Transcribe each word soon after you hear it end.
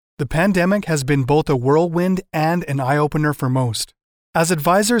The pandemic has been both a whirlwind and an eye-opener for most. As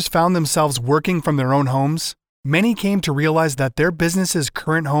advisors found themselves working from their own homes, many came to realize that their business's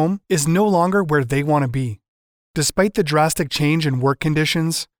current home is no longer where they want to be. Despite the drastic change in work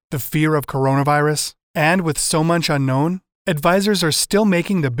conditions, the fear of coronavirus, and with so much unknown, advisors are still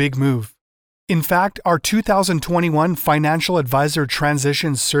making the big move. In fact, our 2021 Financial Advisor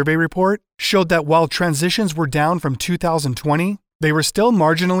Transitions Survey report showed that while transitions were down from 2020, they were still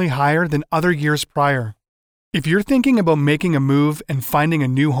marginally higher than other years prior. If you're thinking about making a move and finding a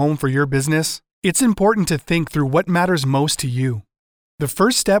new home for your business, it's important to think through what matters most to you. The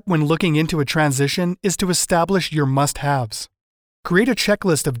first step when looking into a transition is to establish your must-haves. Create a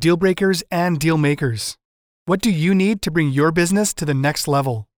checklist of deal breakers and deal makers. What do you need to bring your business to the next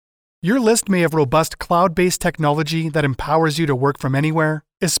level? Your list may have robust cloud-based technology that empowers you to work from anywhere,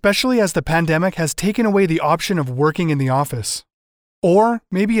 especially as the pandemic has taken away the option of working in the office. Or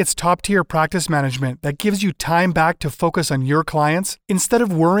maybe it's top-tier practice management that gives you time back to focus on your clients instead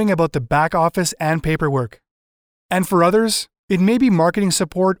of worrying about the back office and paperwork. And for others, it may be marketing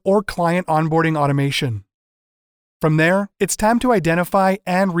support or client onboarding automation. From there, it's time to identify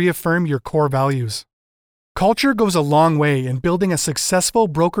and reaffirm your core values. Culture goes a long way in building a successful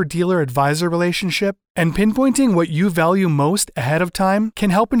broker-dealer-advisor relationship, and pinpointing what you value most ahead of time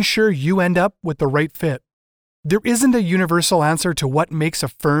can help ensure you end up with the right fit. There isn't a universal answer to what makes a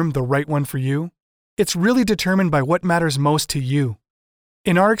firm the right one for you. It's really determined by what matters most to you.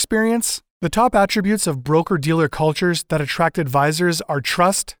 In our experience, the top attributes of broker-dealer cultures that attract advisors are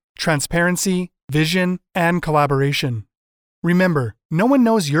trust, transparency, vision, and collaboration. Remember, no one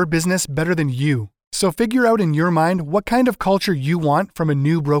knows your business better than you, so figure out in your mind what kind of culture you want from a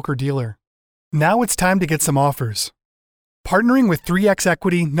new broker-dealer. Now it's time to get some offers. Partnering with 3X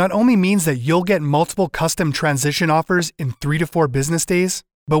Equity not only means that you'll get multiple custom transition offers in 3 to 4 business days,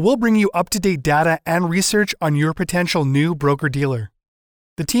 but we'll bring you up-to-date data and research on your potential new broker-dealer.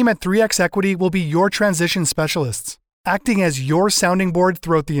 The team at 3X Equity will be your transition specialists, acting as your sounding board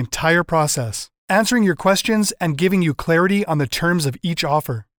throughout the entire process, answering your questions and giving you clarity on the terms of each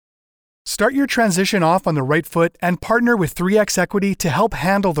offer. Start your transition off on the right foot and partner with 3X Equity to help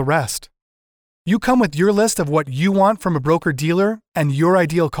handle the rest. You come with your list of what you want from a broker-dealer and your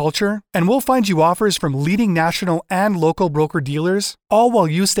ideal culture, and we'll find you offers from leading national and local broker-dealers, all while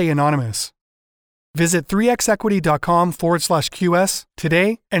you stay anonymous. Visit 3xequity.com/QS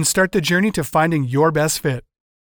today and start the journey to finding your best fit.